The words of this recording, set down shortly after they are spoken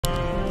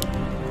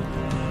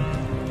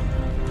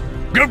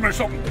Give me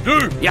something to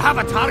do. You have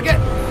a target?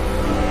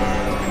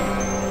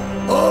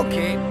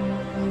 Okay.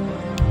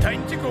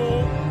 Time to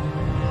go.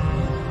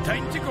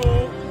 Time to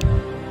go.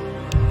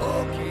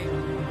 Okay.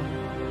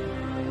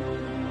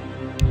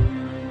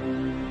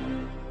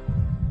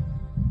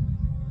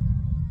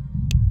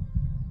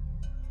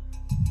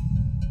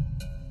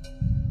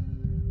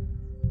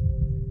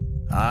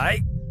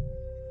 Aye.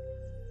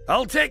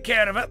 I'll take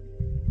care of it.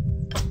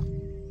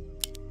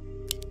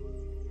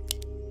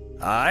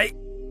 Aye.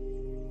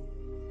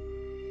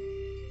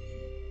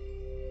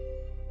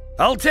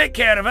 I'll take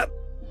care of it.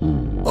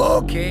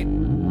 Okay.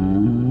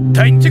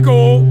 Time to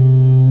go.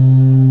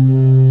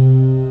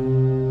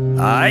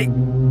 Aye.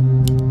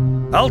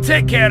 I'll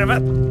take care of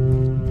it.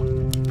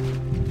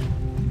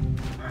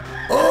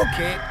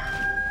 Okay.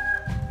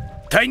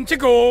 Time to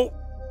go.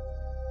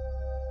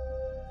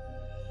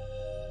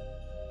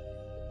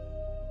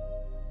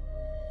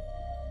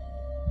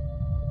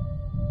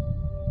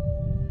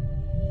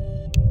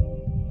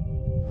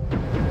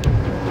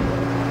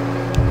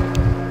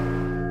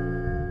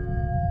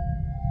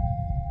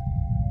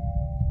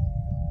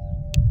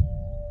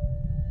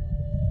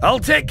 I'll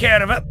take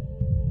care of it.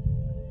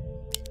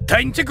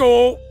 Time to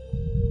go.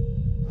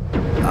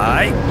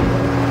 Aye.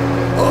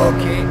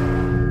 Okay.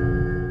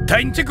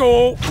 Time to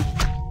go.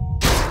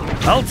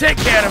 I'll take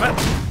care of it.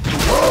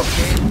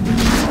 Okay.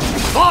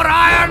 For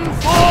Iron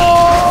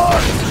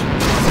Forge!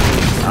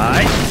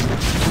 Aye.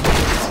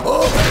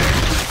 Okay.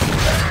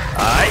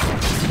 Aye.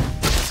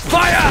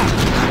 Fire!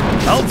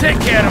 I'll take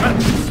care of it.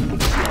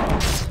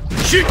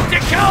 Shoot to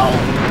kill!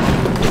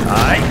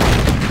 Aye.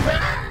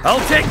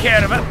 I'll take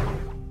care of it.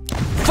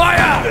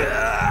 Fire!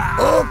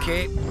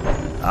 Okay.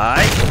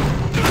 Aye.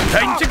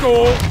 Time to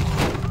go.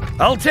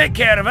 I'll take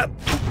care of it.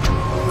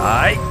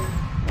 Aye.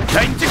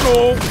 Time to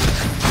go.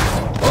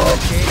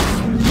 Okay.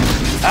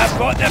 I've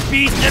got the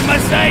beast in my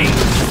sight.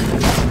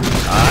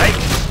 Aye.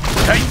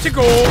 Time to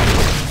go.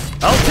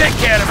 I'll take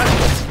care of it.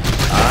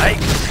 Aye.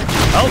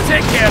 I'll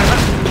take care of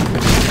it.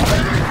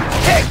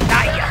 Take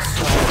that, yes.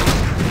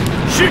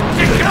 Shoot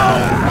to kill.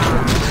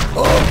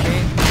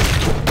 Okay.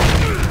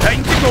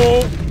 Time to go.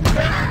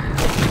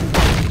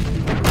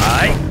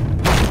 Aye.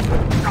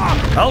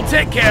 I'll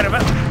take care of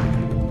it.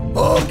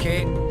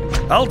 Okay.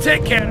 I'll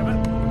take care of it.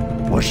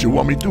 What you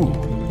want me to do?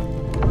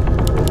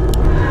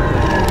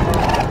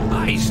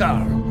 Aye,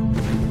 sir.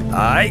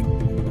 Aye.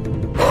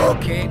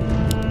 Okay.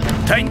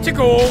 Time to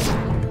go.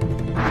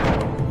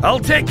 I'll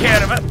take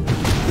care of it.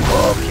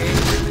 Okay.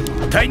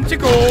 Time to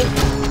go.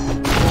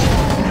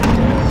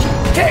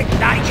 Take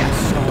that, you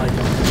son.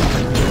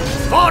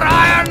 For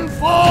Iron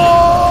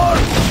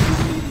Forge!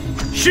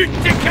 Shoot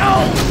to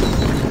kill!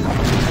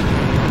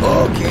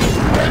 Okay.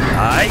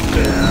 Aye.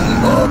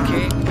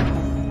 Okay.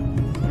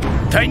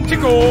 Time to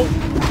go.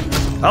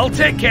 I'll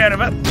take care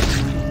of it.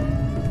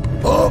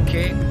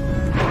 Okay.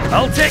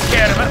 I'll take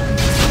care of it.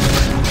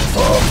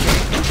 Okay.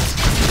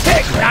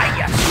 Take that,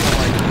 you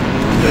son.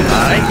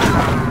 Aye.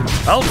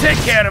 I'll take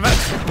care of it.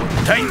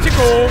 Time to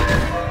go.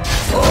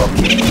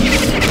 Okay.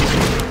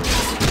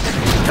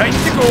 Time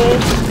to go.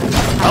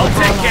 I'll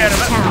take care of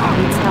it.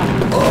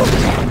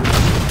 Okay.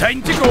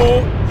 Time to go.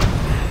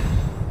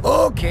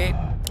 Okay.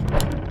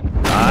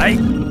 Aye.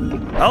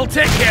 I'll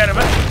take care of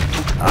it.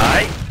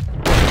 Aye.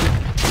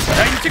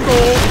 Time to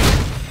go.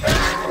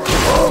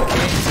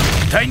 Okay.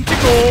 Time to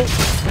go.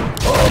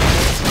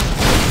 Okay.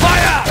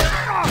 Fire!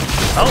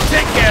 I'll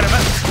take care of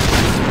it.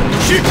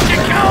 Shoot to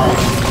kill!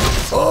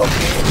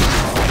 Okay.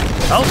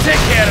 I'll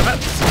take care of it.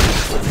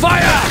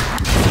 Fire!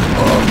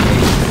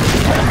 Okay.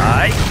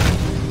 Aye.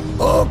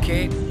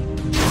 Okay.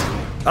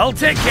 I'll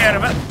take care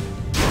of it.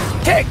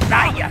 Take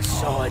that, you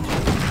sod!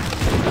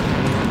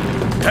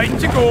 Time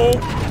to go.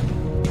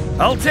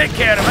 I'll take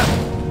care of it.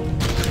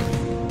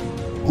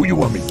 Who you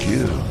want me to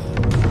kill?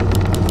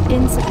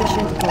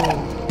 Insufficient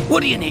gold.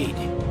 What do you need?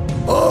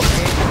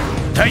 Okay.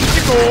 Time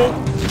to go.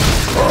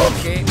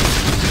 Okay.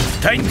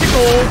 Time to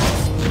go.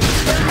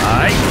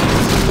 Aye.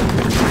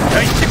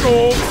 Time to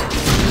go.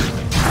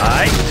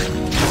 Aye.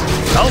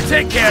 I'll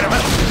take care of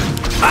it.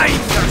 I'm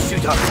your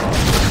shooter.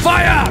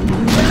 Fire!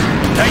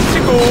 Time to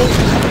go.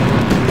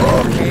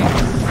 Okay.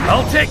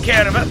 I'll take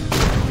care of it.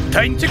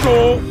 Time to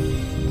go.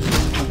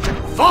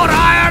 For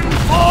Iron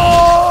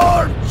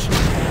Forge!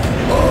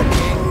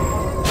 Okay.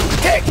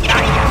 Take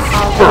that!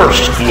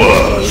 First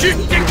blood. Shoot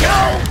to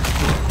kill!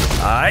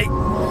 Aye.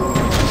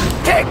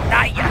 Take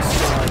that, you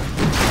son!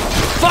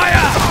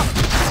 Fire!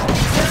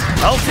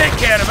 I'll take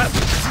care of it.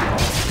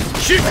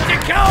 Shoot to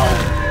kill!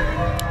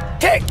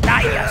 Take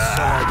that, you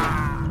son!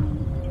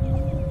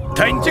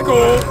 Time to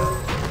go.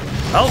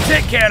 I'll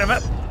take care of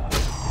it.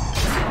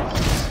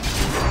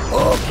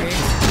 Okay.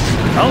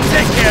 I'll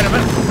take care of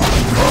it.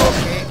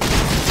 Okay.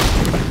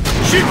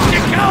 Shoot to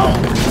kill!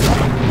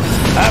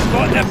 I've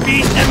got the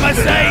beast in my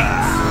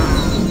sights!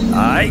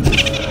 Aye.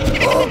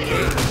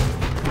 Okay.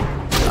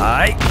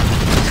 Aye.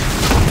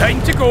 Time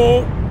to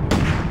go.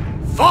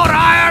 For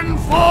Iron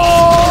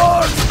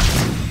Forge!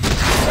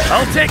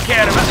 I'll take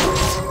care of it.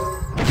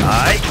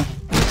 Aye.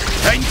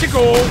 Time to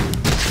go.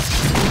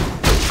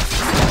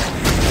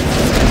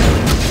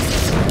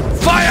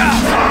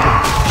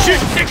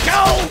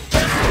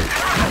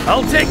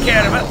 I'll take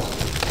care of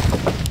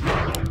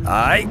it.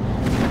 Aye.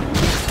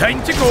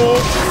 Time to go.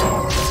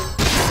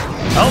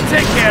 I'll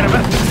take care of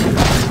it.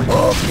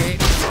 Okay.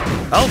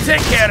 I'll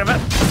take care of it.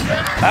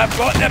 I've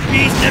got the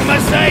beast in my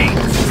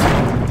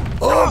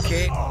sights.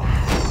 Okay.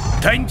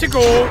 Time to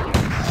go.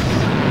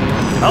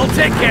 I'll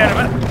take care of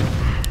it.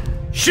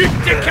 Shoot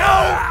to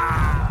kill.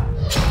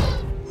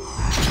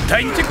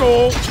 Time to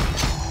go.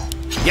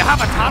 You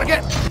have a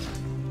target?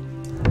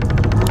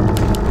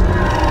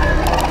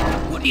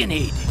 What do you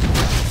need?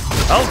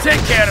 I'll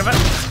take care of it.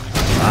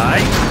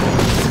 Aye.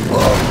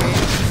 Okay.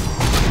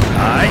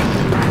 Aye.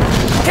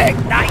 Take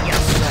that, you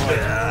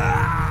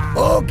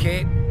sword.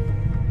 Okay.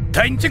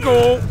 Time to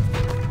go.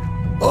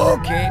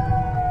 Okay.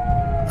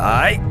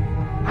 Aye.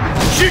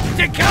 Shoot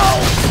to kill.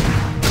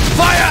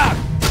 Fire.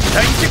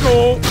 Time to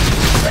go.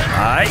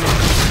 Aye.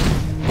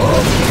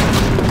 Okay.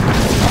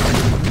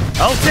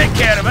 I'll take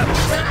care of it.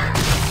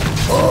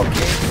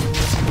 Okay.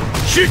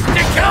 Shoot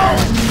to kill.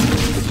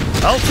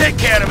 I'll take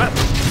care of it.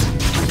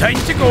 Time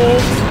to go.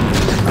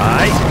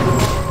 Aye.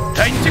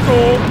 Time to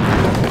go.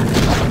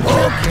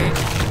 Okay.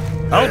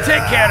 I'll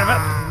take care of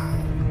it.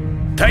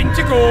 Time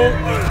to go.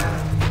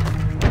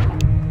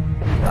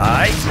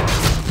 Aye.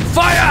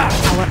 Fire!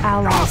 Our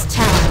allies'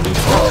 town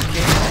needs help.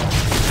 Okay.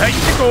 Time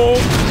to go.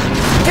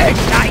 Take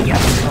that, you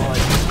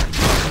sword.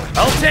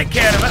 I'll take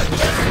care of it.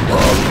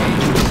 Okay.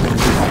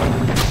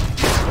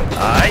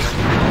 Aye.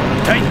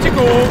 Time to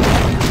go.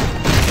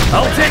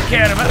 I'll take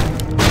care of it.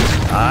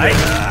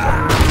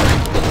 Aye.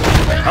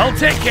 I'll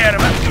take care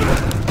of it.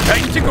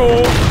 Time to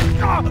go.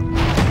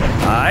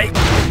 Aye.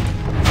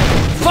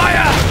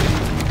 Fire!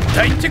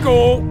 Time to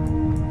go.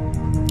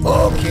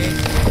 Okay.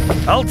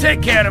 I'll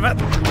take care of it.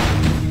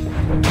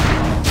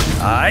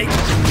 Aye.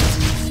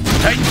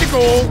 Time to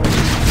go.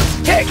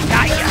 Take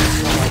that, you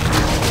sword.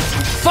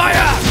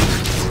 Fire!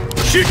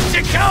 Shoot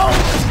to kill.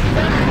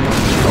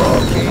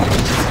 Okay.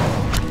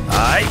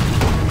 Aye.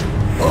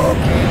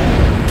 Okay.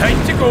 Time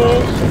to go.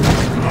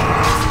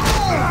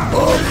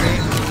 Okay.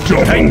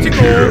 Time to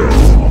go.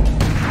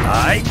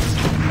 Aye.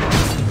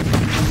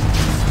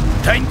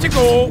 Time to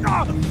go.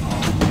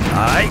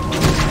 Aye.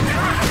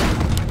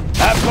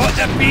 I've got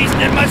the beast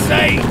in my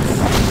sights.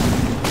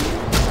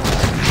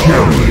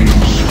 Killing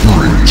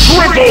spree.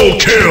 Triple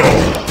kill!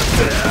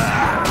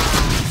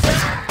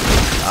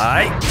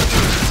 Aye.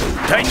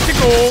 Time to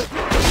go.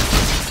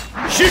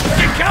 Shoot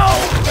to kill.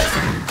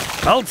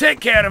 I'll take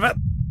care of it.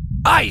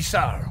 Aye,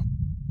 sir.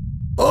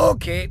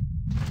 Okay.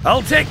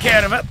 I'll take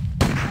care of it.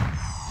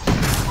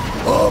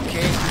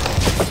 Okay.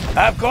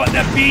 I've got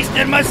the beast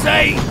in my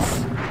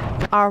sights.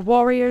 Our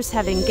warriors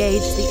have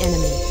engaged the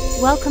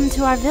enemy. Welcome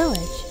to our village.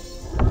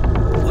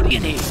 What do you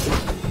need?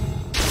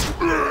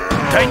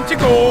 Time to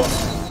go.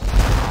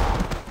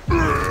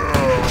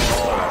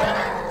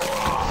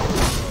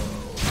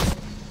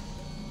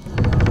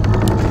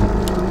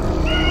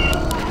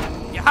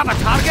 You have a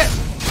target?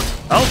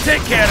 I'll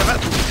take care of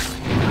it.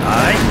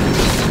 Aye.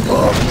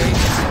 Okay.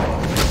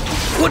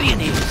 What do you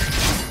need?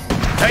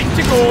 Time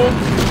to go.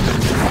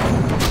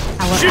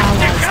 Our Shoot to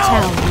allies' kill.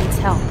 town needs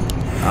help.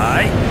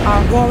 Aye.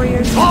 Our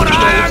warriors have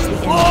engaged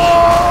the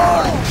enemy.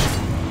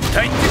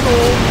 Time to go.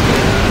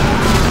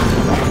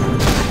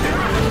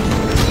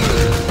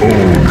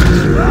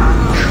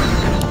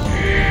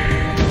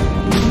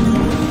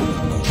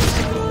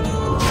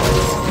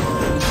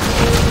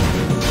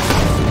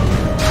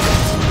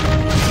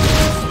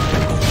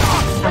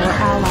 Our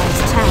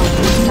allies' town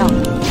needs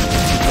help.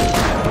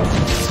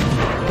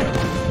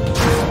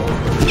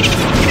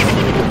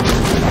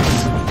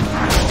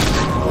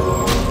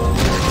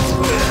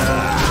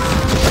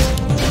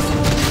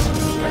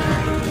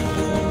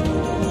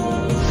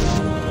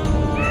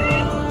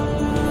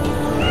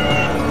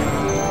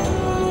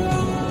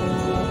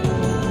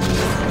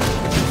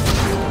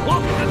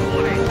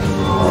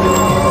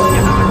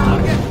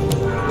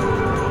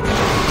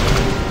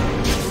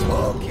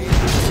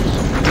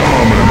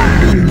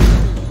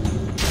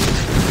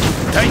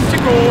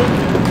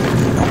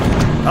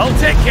 I'll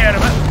take care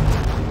of it.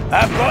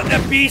 I've got the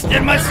beast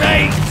in my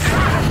sights.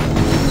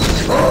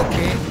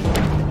 Okay.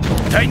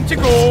 Time to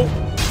go.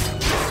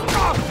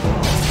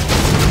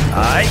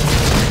 Aye.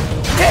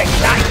 Take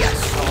that, you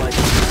sword.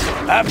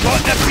 I've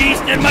got the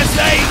beast in my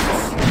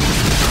sights.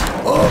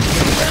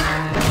 Okay.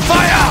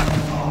 Fire!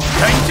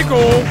 Time to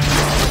go.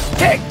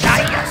 Take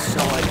that, you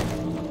sword.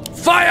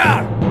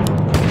 Fire!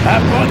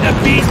 I've got the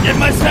beast in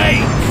my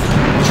sights.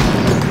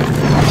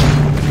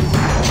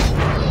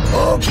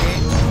 Okay.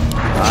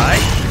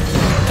 Aye.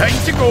 Time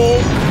to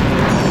go.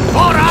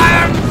 For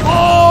Iron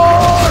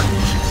Forge!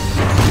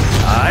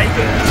 Aye.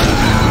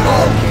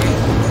 Okay.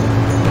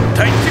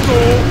 Time to go.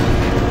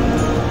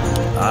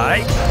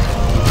 Aye.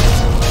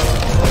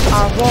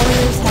 Our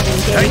warriors have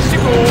engaged Time to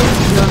go.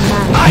 your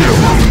man. Aye.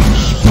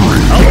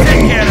 I'll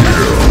take care of it.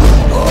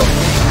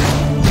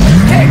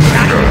 Take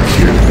that.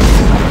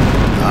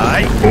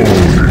 Aye.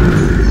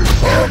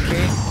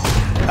 Okay.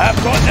 I've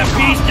got the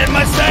beast in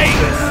my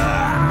sights.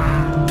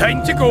 Time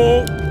to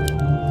go.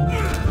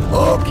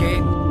 Okay.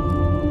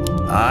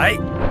 Aye.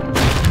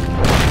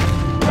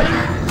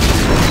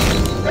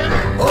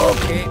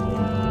 Okay.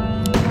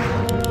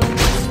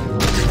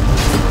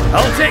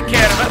 I'll take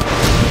care of it.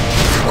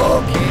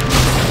 Okay.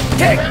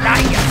 Take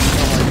that, you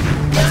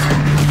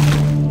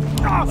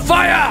sword.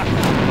 Fire!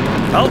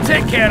 I'll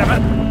take care of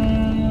it.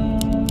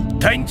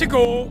 Time to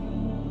go.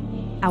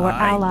 Our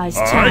allies'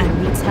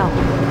 town needs help.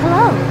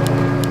 Hello!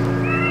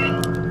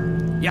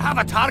 You have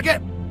a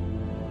target?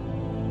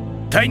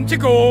 Time to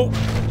go.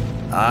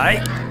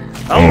 Aye.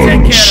 I'll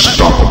take care of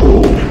it.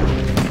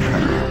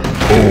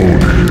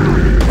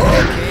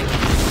 Okay.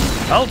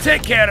 I'll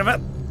take care of it.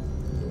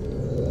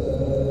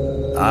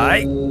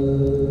 Aye.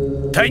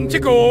 Time to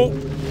go.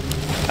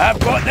 I've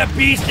got the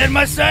beast in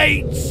my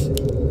sights.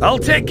 I'll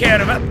take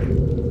care of it.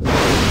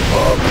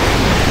 Okay.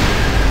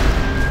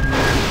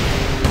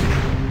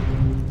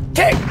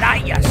 Take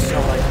that, you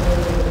sword.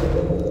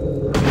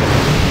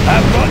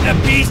 I've got the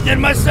beast in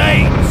my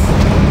sights.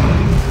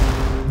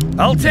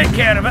 I'll take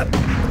care of it.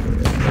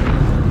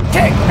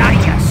 Take that,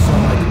 you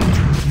sword.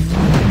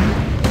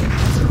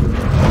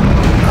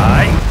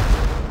 Aye.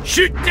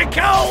 Shoot to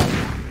kill.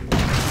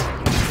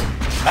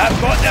 I've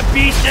got the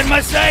beast in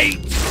my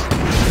sights.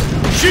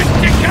 Shoot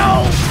to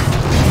kill.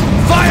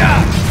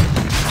 Fire.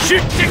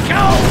 Shoot to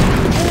kill.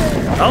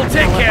 I'll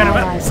take care of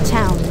it. Our allies'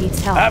 town needs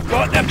help. I've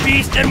got the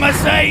beast in my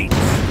sights.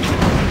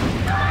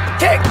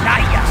 Take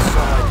that, you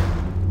sword.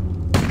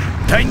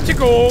 Time to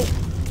go.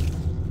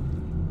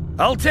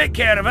 I'll take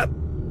care of it.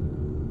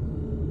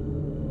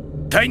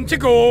 Time to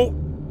go.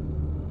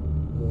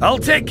 I'll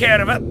take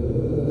care of it.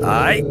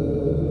 Aye.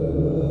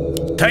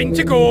 Time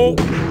to go.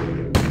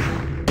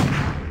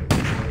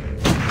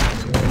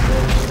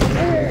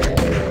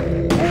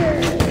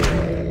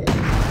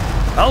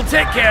 I'll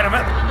take care of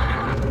it.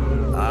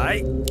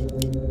 Aye.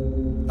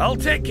 I'll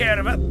take care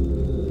of it.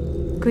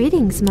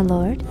 Greetings, my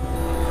lord.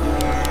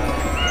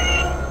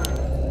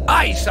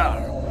 Aye, sir.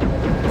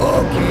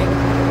 Okay.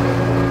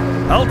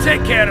 I'll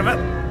take care of it.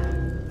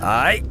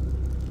 Aye.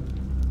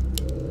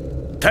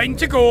 Time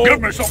to go. Give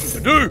me something to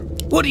do.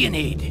 What do you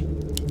need?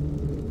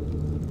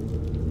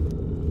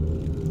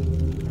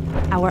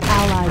 Our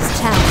allies'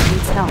 town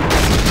needs help.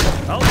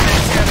 I'll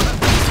take care of it.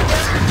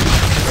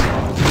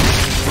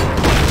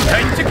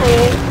 Time to go.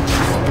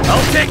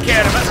 I'll take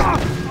care of it.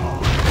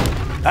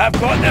 I've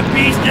got the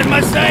beast in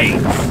my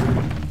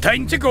sights.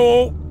 Time to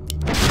go.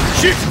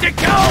 Shoot to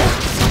kill.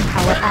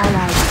 Our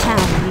allies'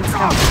 town needs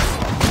help.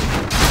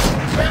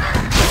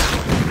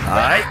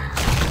 Aye.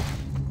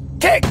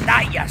 Take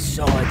that, you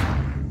sword.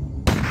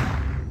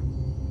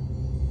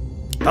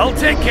 I'll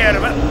take care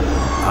of it.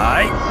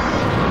 Aye.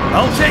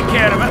 I'll take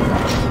care of it.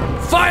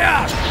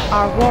 Fire!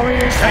 Our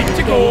warriors have Time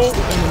to go. engaged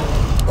the enemy.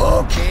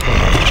 Okay.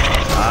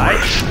 Aye.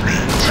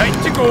 Time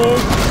to go.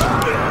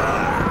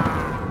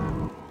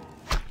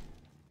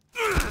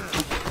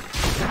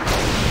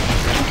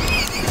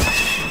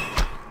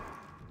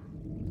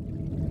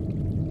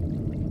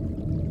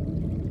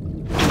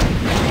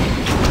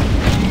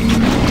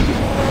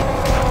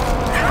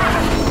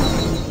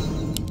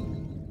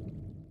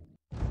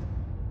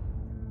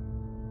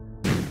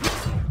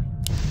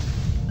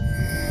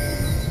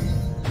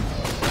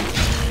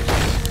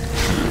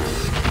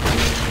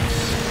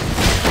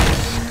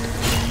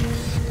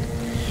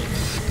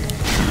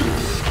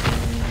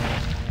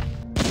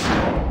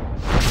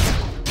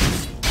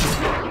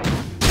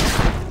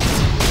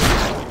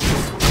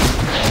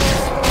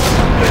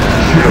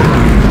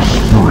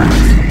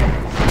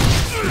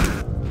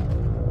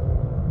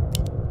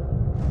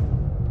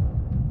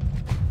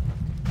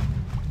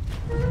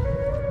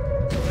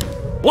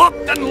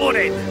 Locked and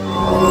loaded.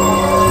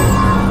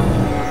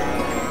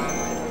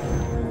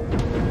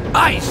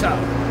 Aye, sir.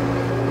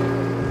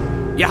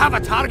 You have a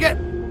target?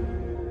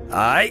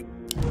 Aye.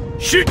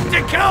 Shoot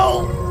to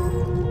kill.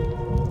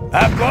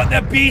 I've got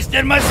the beast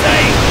in my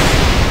sight.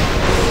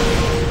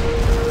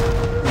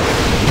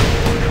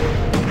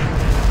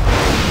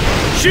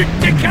 Shoot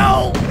to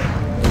kill.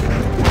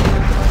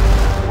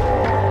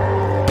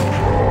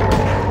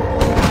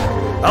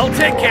 I'll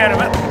take care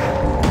of it.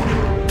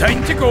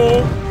 Time to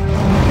go.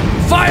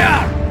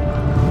 Fire!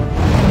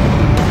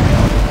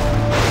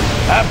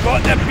 I've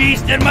got the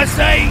beast in my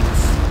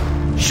sights.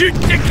 Shoot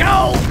to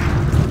kill.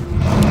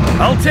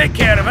 I'll take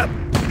care of it.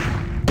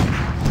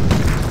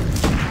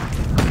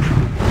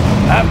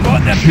 I've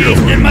got the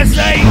beast in my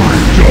sights.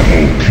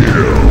 Double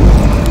kill.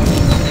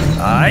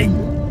 Aye.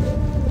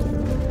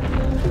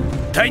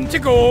 Time to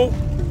go.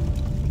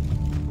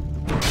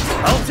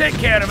 I'll take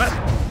care of it.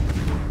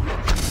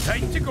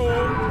 Time to go.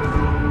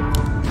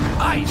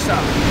 Aye,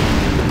 sir.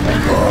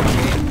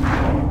 Okay.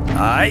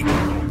 Aye.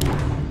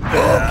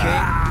 Okay.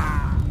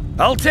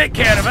 I'll take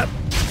care of it.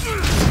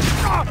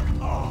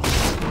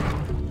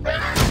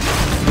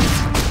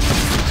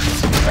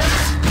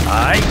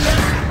 Aye.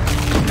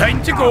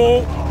 Time to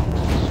go.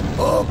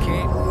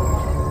 Okay.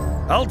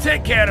 I'll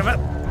take care of it.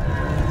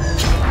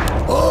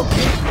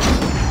 Okay.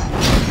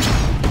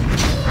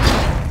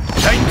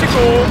 Time to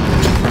go.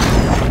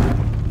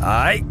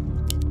 Aye.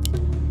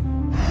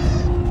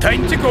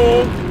 Time to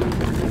go.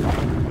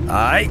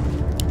 Aye.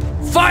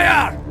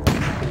 Fire!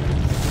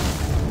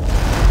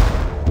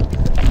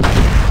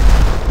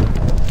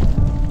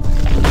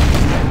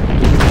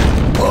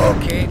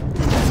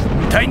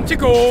 Time to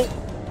go.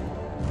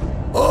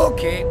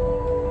 Okay.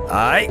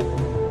 Aye.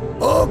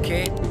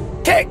 Okay.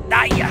 Take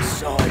that, you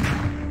sword.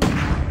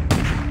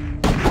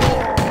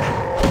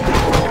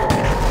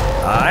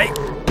 Aye.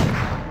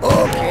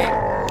 Okay.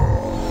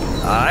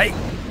 Aye.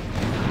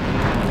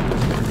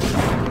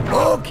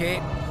 Okay.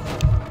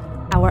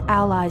 Our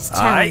allies'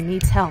 town Aye.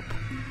 needs help.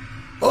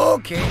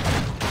 Okay.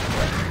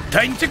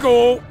 Time to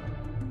go.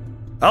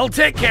 I'll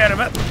take care of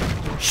it.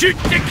 Shoot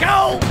to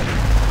kill!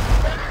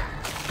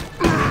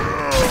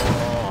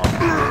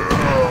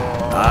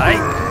 Aye.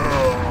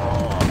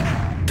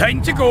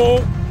 Time to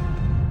go.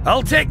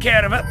 I'll take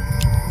care of it.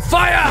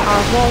 Fire!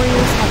 Our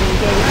warriors have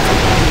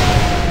engaged.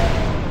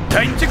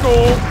 Time to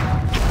go.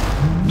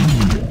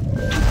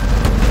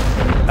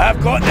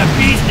 I've got the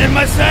beast in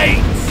my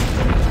sights.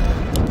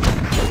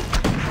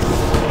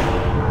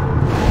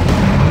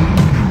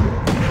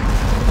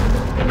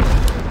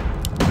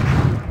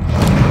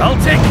 I'll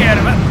take care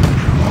of it.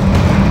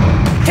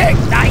 Take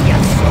that, you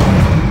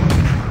sword.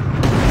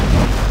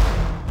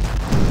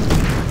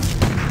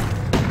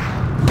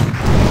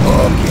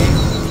 Okay.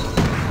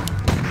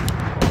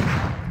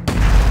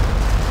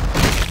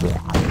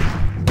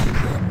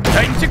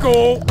 Time to go.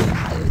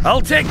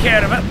 I'll take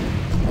care of it.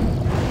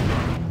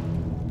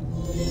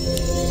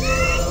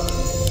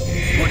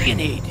 What do you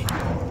need?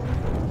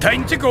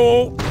 Time to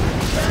go.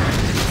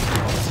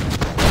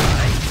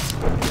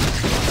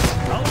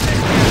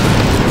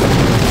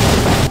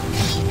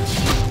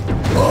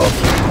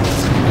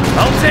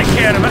 I'll take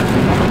care of it.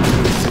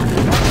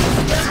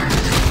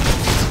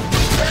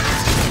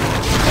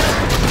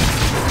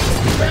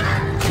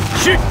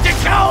 Shoot to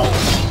kill!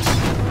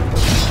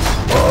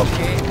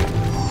 Okay.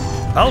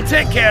 I'll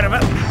take care of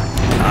it.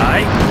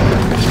 Aye.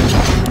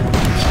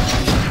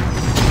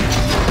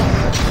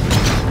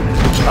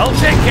 I'll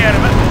take care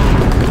of it.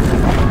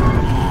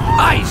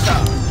 Aye, sir.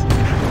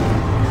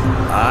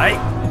 Aye.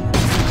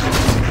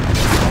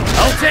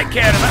 I'll take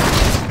care of it.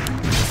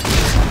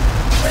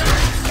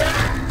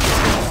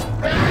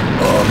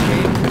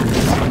 Okay.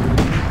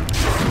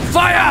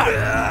 Fire!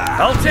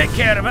 I'll take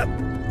care of it.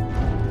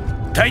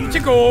 Time to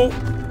go.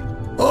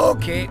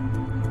 Okay.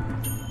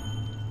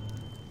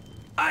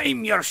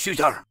 I'm your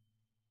shooter.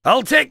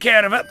 I'll take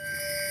care of it.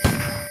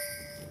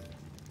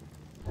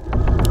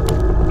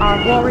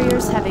 Our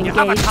warriors have engaged.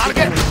 You have a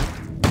target?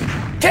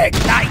 Take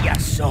that, you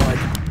sword.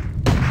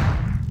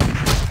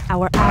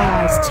 Our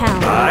allies' town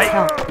needs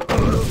help.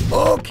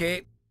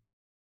 Okay.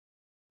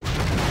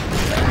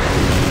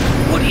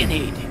 What do you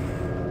need?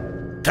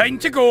 Time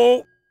to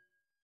go.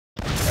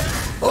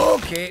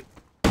 Okay.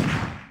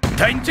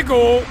 Time to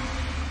go.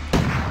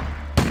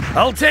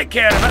 I'll take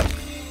care of it.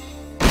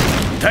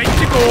 Time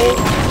to go.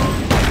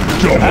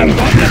 I've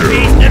got the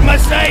beast in my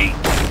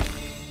sights.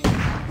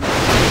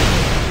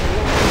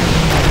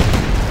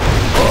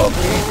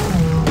 Okay.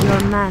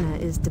 Your mana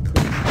is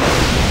depleted.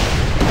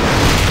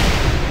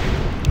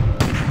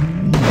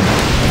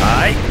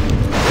 Aye.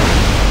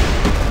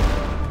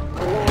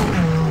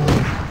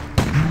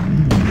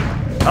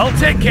 I'll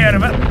take care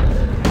of it.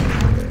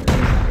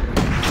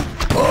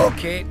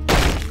 Okay.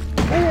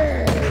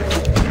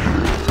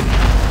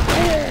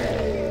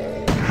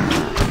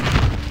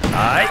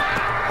 Aye.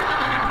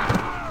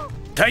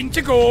 Time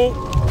to go.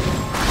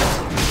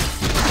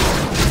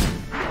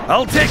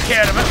 I'll take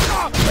care of it.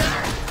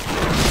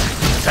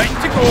 Time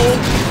to go.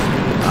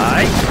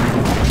 Aye.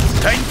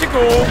 Time to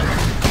go.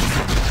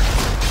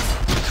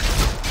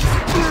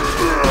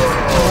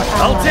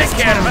 I'll take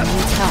care of it.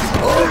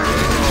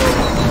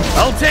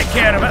 I'll take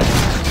care of it.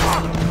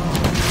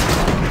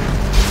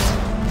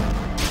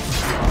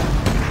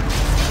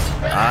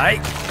 Aye.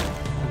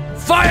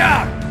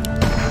 Fire!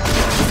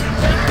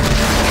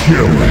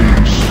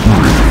 Killing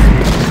spree.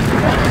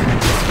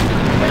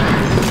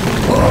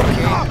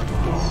 Okay.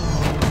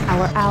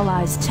 Our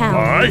allies' town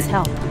needs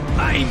help.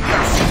 I'm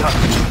your shooter.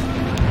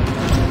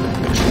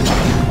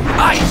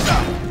 Aye,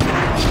 sir.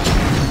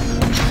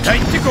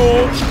 Time to go.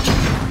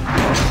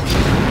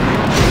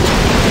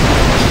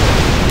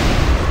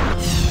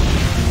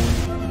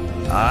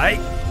 Aye.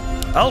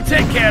 I'll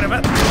take care of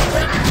it.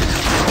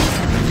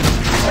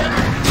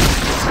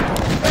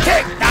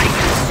 Take that,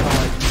 you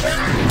sword.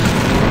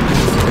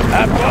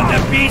 I've got the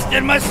beast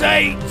in my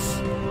sights.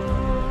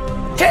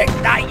 Take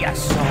that, you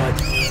sword.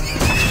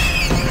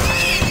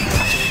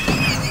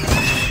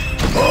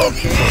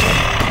 Okay.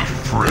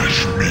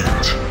 Fresh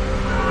meat.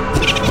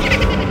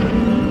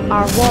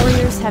 Our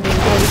warriors have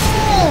engaged.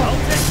 I'll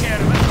take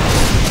care of it.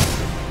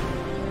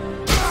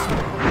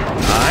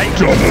 Aye.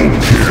 Double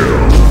kill.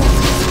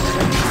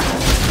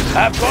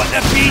 I've got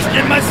the beast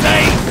in my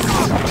sights.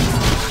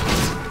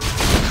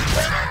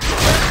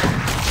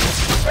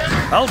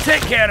 I'll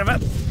take care of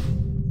it.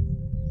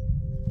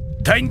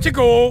 Time to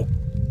go.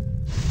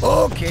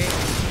 Okay.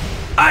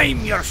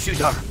 I'm your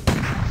shooter.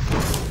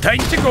 Time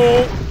to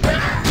go.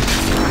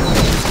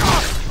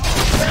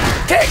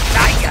 Take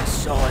that, you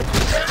sword.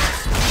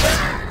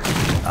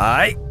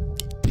 Aye.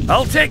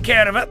 I'll take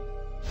care of it.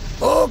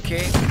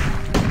 Okay.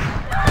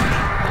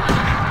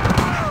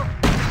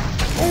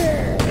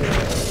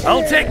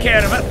 I'll take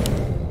care of it.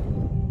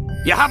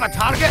 You have a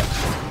target?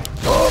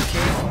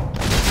 Okay.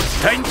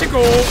 Time to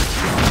go. Okay.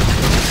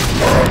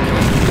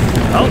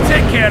 I'll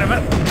take care of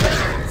it.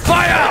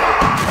 Fire!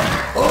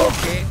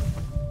 Okay.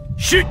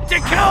 Shoot to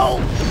kill!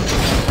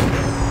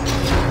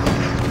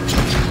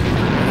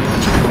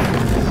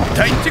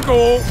 Time to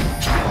go.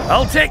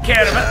 I'll take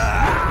care of it.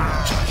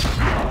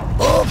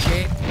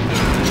 Okay.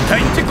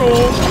 Time to go.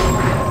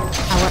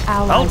 Our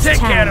I'll allies' take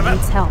care of town it.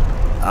 needs help.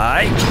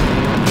 Aye.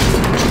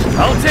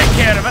 I'll take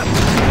care of it.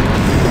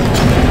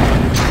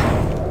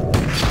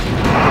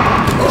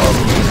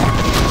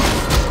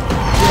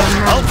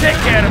 I'll take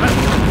care of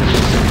it.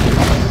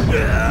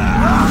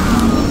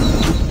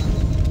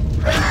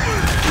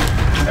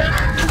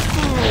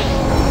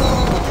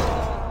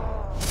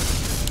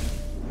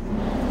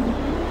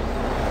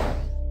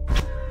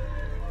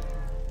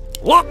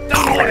 Lock the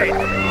blade!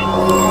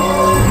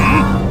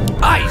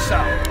 Aye,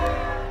 sir.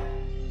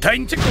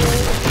 Time to go.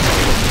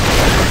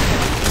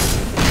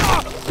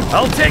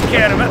 I'll take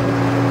care of it.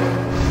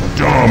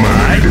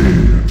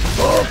 Dominating.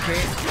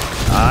 Okay.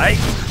 Aye.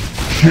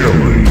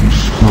 Killing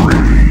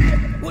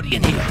spree. What do you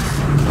need?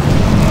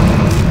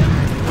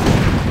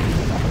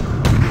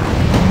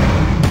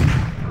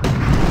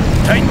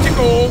 Time to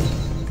go.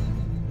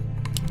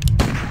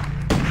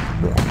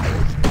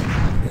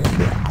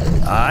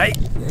 Aye.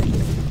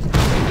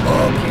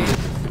 Okay.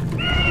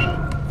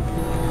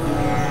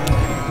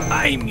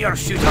 I'm your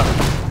shooter.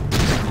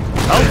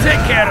 I'll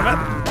take care of it.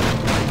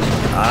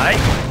 Aye.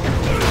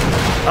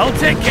 I'll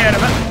take care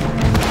of it.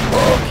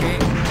 Okay.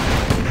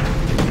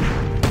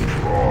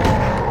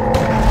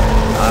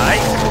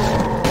 Aye.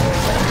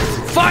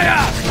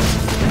 Fire!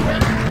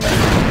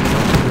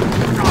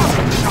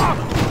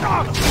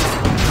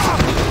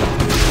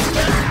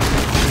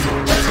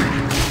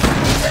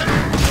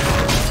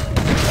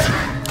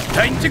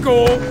 Time to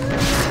go.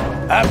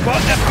 I've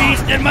got the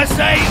beast in my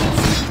sights.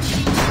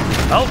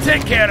 I'll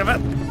take care of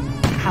it.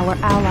 Our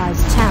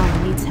allies'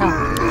 town needs help.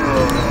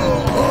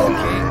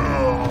 Okay.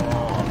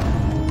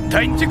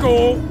 Time to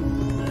go.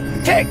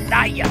 Take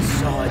that, you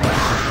sword.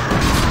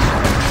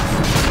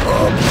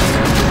 Okay.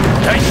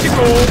 Time to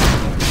go.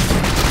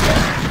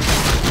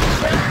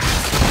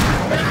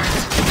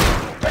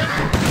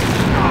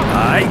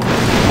 Aye.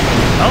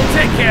 I'll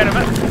take care of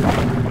it.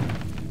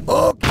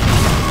 Okay.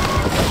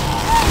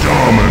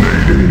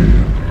 Dominating.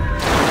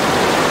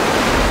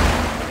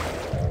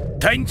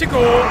 Time to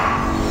go.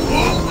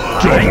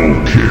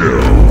 Double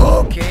kill.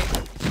 Okay.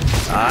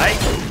 Aye.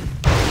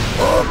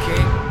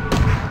 Okay.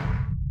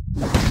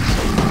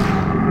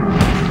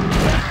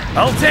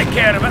 I'll take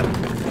care of it.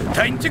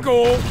 Time to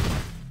go.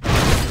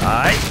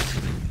 Aye.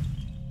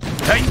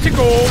 Time to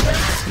go.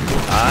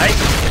 Aye.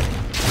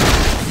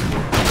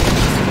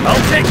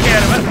 I'll take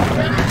care of it.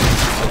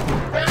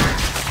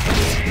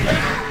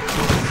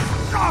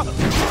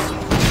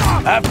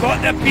 I've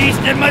got the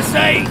beast in my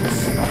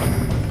sights.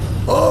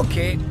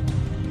 Okay.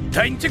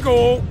 Time to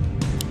go.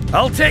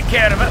 I'll take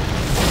care of it.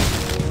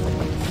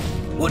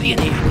 What do you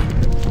need?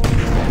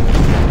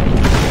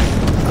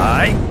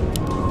 Aye.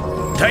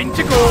 Time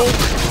to go.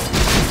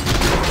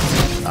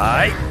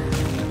 Aye.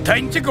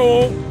 Time to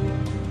go.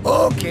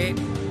 Okay.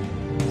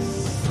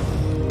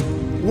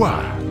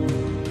 What?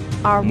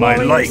 Our My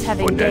warriors life have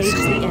for engaged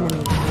this. the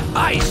enemy.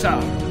 Aye, sir.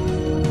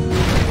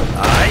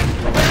 Aye.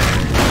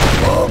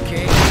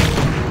 Okay.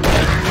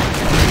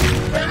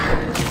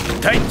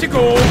 Time to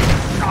go.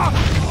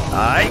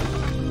 Aye.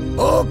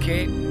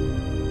 Okay.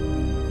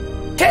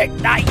 Take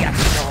that, you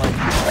sword.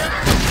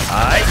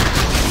 Aye.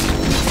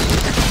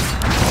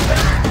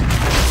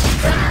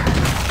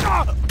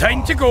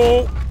 Time to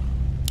go.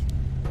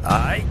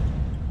 Aye.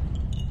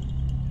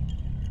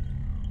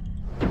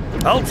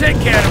 I'll take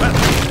care of it.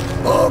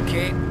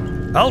 Okay.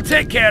 I'll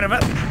take care of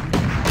it.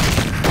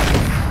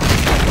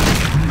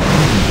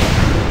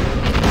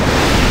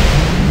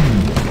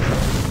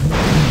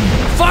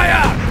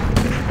 Fire!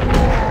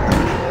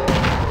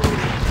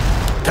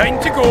 Time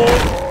to go.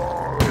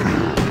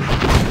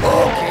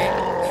 Okay.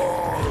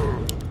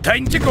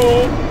 Time to go.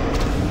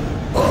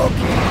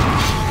 Okay.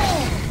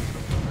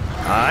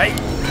 Aye.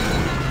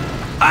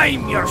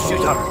 I'm your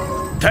shooter.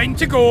 Time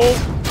to go. Okay.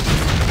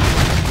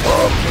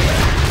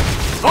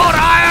 For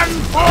Iron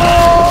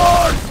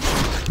Force!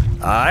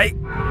 Aye.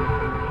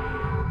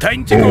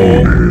 Time to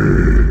go.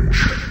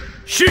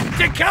 Shoot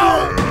to kill!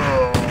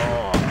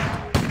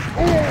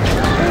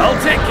 I'll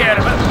take care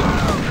of it.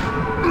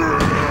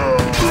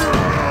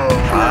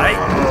 Aye.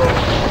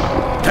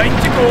 Time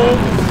to go.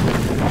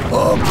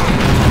 Okay.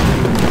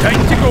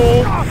 Time to go.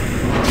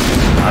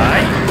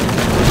 Aye.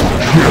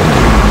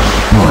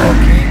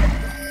 Okay.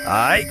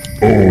 Aye.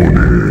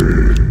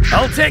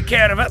 I'll take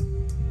care of it.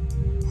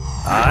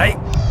 Aye.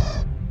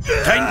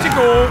 Time to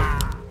go.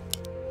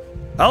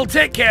 I'll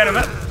take care of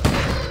it.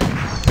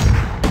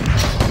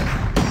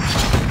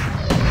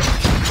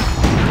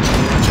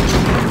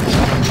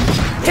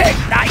 Take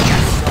that, you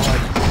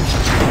sword!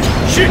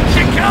 Shoot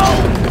to kill!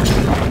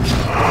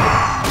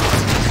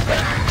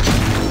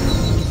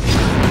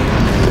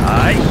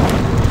 Aye.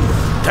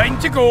 Time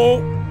to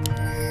go.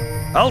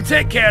 I'll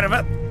take care of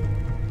it.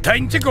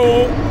 Time to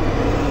go.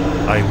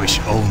 I wish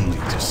only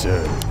to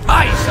serve.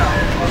 Aye, sir.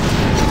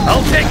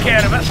 I'll take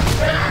care of it.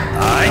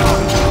 Aye.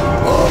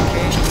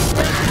 Okay.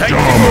 Time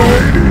to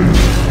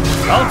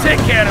go. I'll take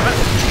care of it.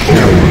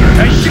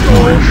 Time to go.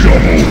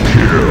 Double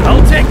kill.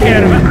 I'll take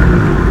care of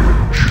it.